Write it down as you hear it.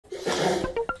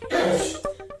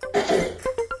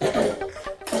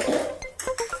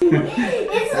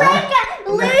It's like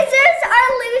losers are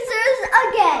losers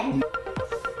again.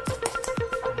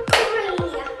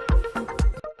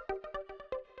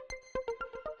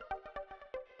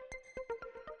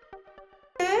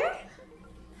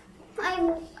 3.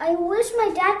 I wish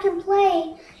my dad can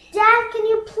play. Dad, can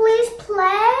you please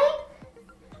play?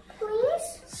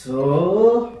 Please?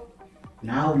 So,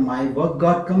 now my work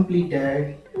got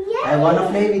completed. Yay. I want to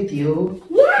play with you.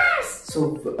 Yes!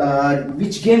 So,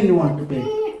 which game you want to play?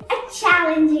 A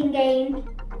challenging game.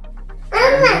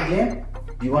 Challenging game?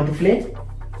 Do you want to play?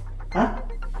 Huh?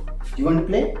 Do you want to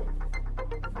play?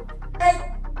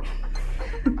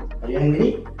 Are you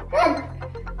hungry?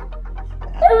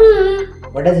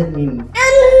 What does it mean?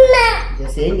 You're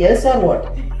saying yes or what?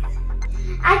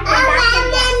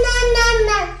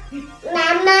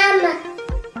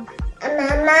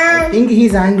 I think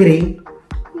he's angry.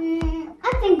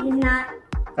 I think he's not.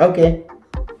 Okay.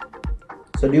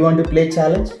 So do you want to play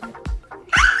challenge?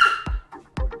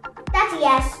 That's a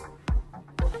yes.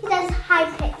 He does high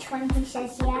pitch when he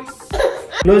says yes.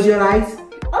 Close your eyes.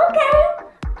 Okay.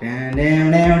 Dam,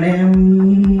 dam, dam,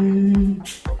 dam.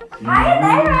 Right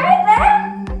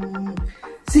there.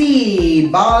 See,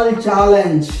 ball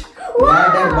challenge.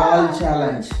 Ladder ball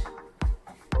challenge.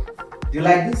 Do you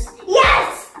like this?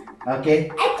 Yes! Okay.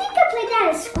 I think I played that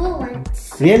at school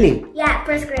once. Really? Yeah,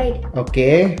 first grade.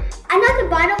 Okay. I know the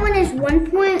bottom one is 1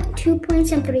 point, 2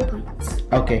 points, and 3 points.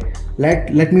 Okay.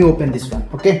 Let me open this one.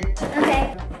 Okay.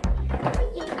 Okay.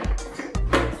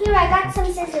 Here, I got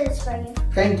some scissors for you.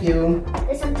 Thank you.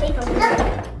 There's some tape over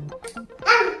there.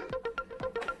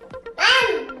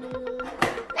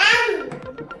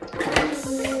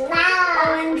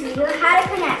 And you how to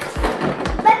connect.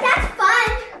 But that's fun.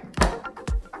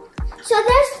 So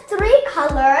there's 3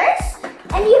 colors,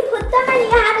 and you put them and you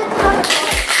have to throw them.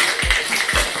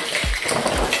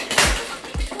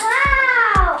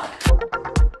 Wow!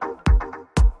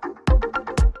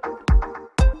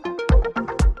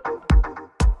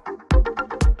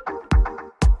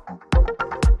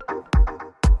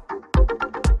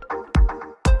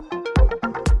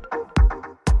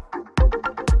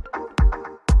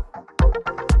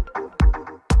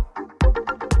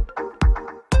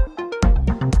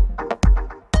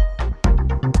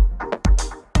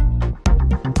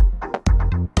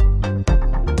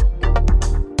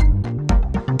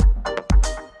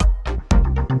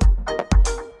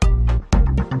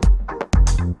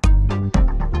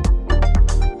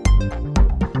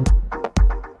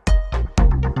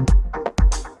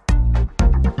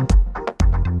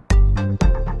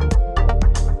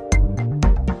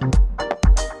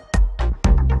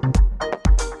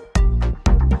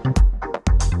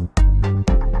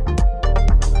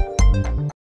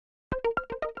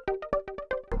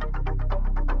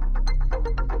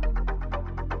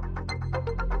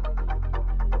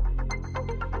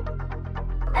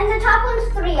 And the top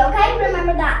one's 3, okay?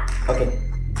 Remember that. Okay.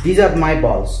 These are my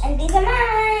balls. And these are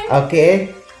mine.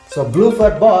 Okay. So blue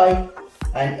for boy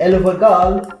and yellow for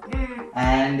girl.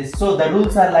 And so the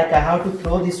rules are like I have to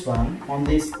throw this one on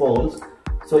these poles.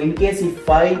 So in case if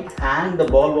I hang the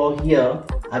ball over here,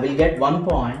 I will get 1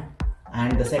 point.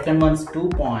 And the second one's 2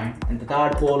 points. And the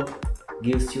third pole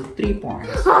gives you 3 points.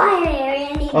 Oh, I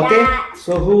really need Okay. that.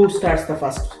 So who starts the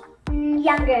first?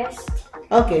 Youngest.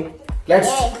 Okay. Let's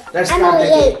I'm start only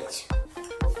the game. 8.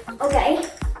 Okay.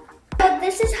 So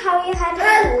this is how you had to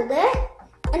hold it.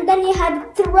 And then you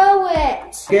had to throw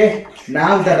it. Okay.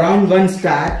 Now the round 1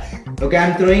 starts. Okay,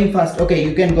 I'm throwing first. Okay,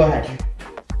 you can go ahead.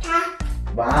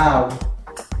 Wow.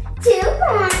 2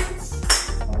 points.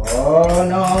 Oh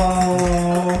no.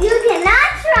 You cannot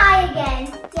try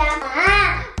again. Yeah.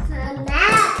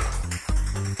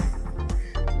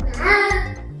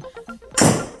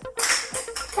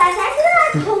 That's actually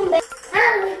like home.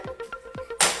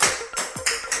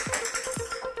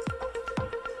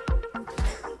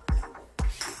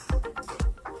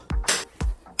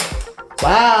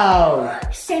 Wow.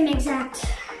 Same exact.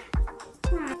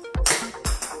 Ah.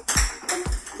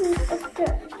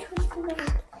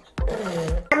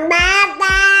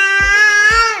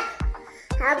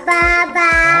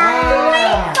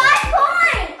 5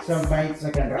 points. So my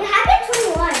second You round. have it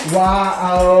 21.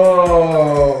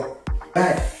 Wow.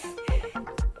 Bad.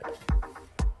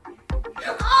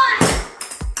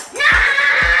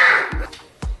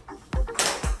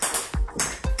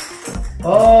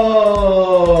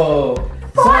 Oh.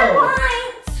 4 So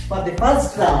points. for the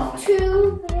first round,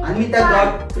 2, 3, Anvita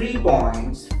got 3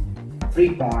 points.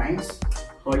 3 points.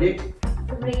 Hold it.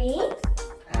 3,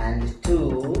 And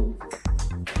 2.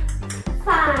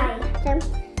 5.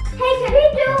 Hey, can we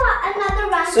do another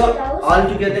round So of those?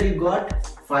 altogether you got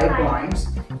 5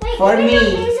 points. Wait, For me,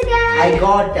 I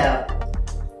got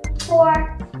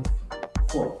 4.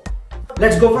 4.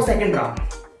 Let's go for second round.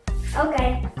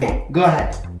 Okay. Okay, go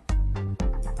ahead.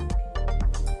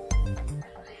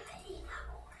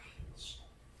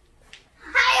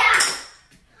 Hiya!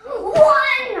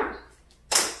 1.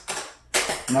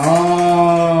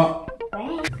 No.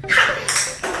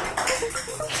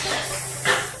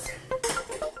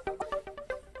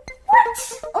 What?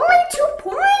 Only 2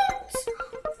 points?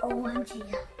 OMG.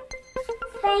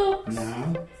 Thanks.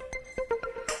 No.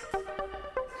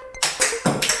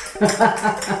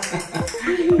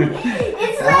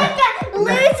 It's like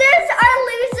losers are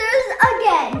losers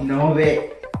again. No way.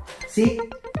 See,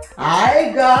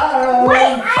 I got. Wait, I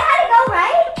had to go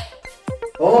right?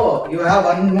 Oh, you have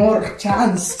one more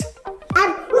chance.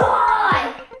 And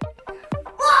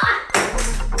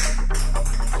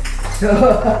So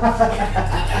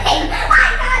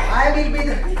I will be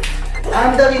the.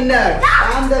 I'm the winner.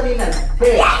 I'm the winner.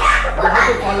 Hey, you have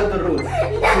to follow the rules.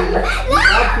 See, you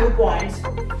have 2 points.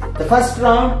 The first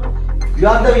round, you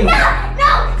are the winner. No,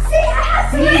 see, I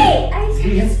have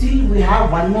 3. We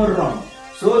have one more round.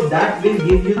 So that will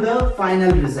give you the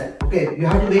final result. Okay, you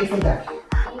have to wait for that.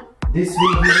 This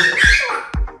will give you.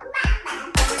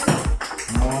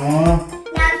 Now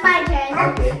it's my turn.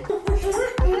 Okay.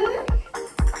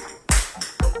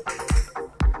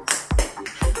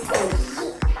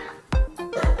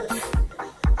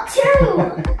 2.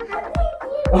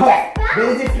 Oh, where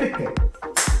is it trick?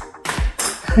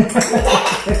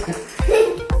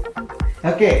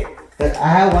 Okay, but I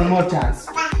have one more chance.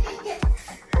 Okay,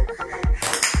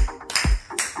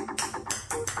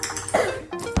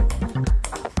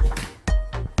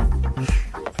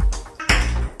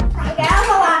 I'll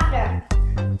go after.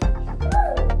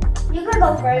 You can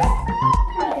go first.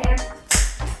 Okay.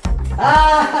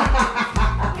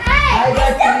 Hey, I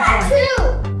got still got 3 2.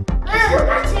 I still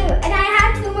got 2, and I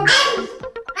have 2 more points.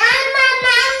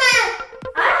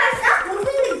 Stop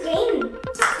moving the game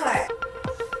part.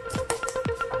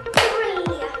 3.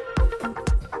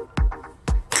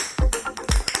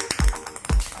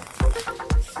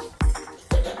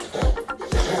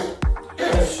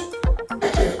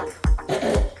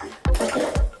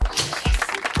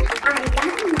 I got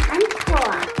 9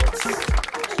 points.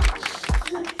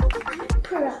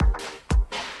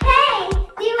 Hey,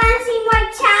 do you want to see more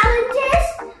challenges?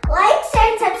 Like, share,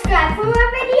 and subscribe for more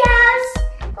videos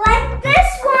like this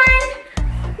one.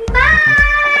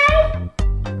 Bye!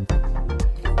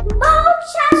 Ball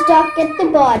challenge. Stop at the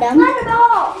bottom Not at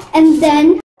all. and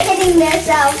then Hitting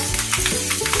themselves.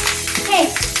 Hey.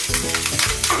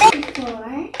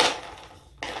 4.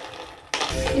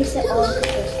 You said all of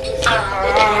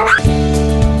this.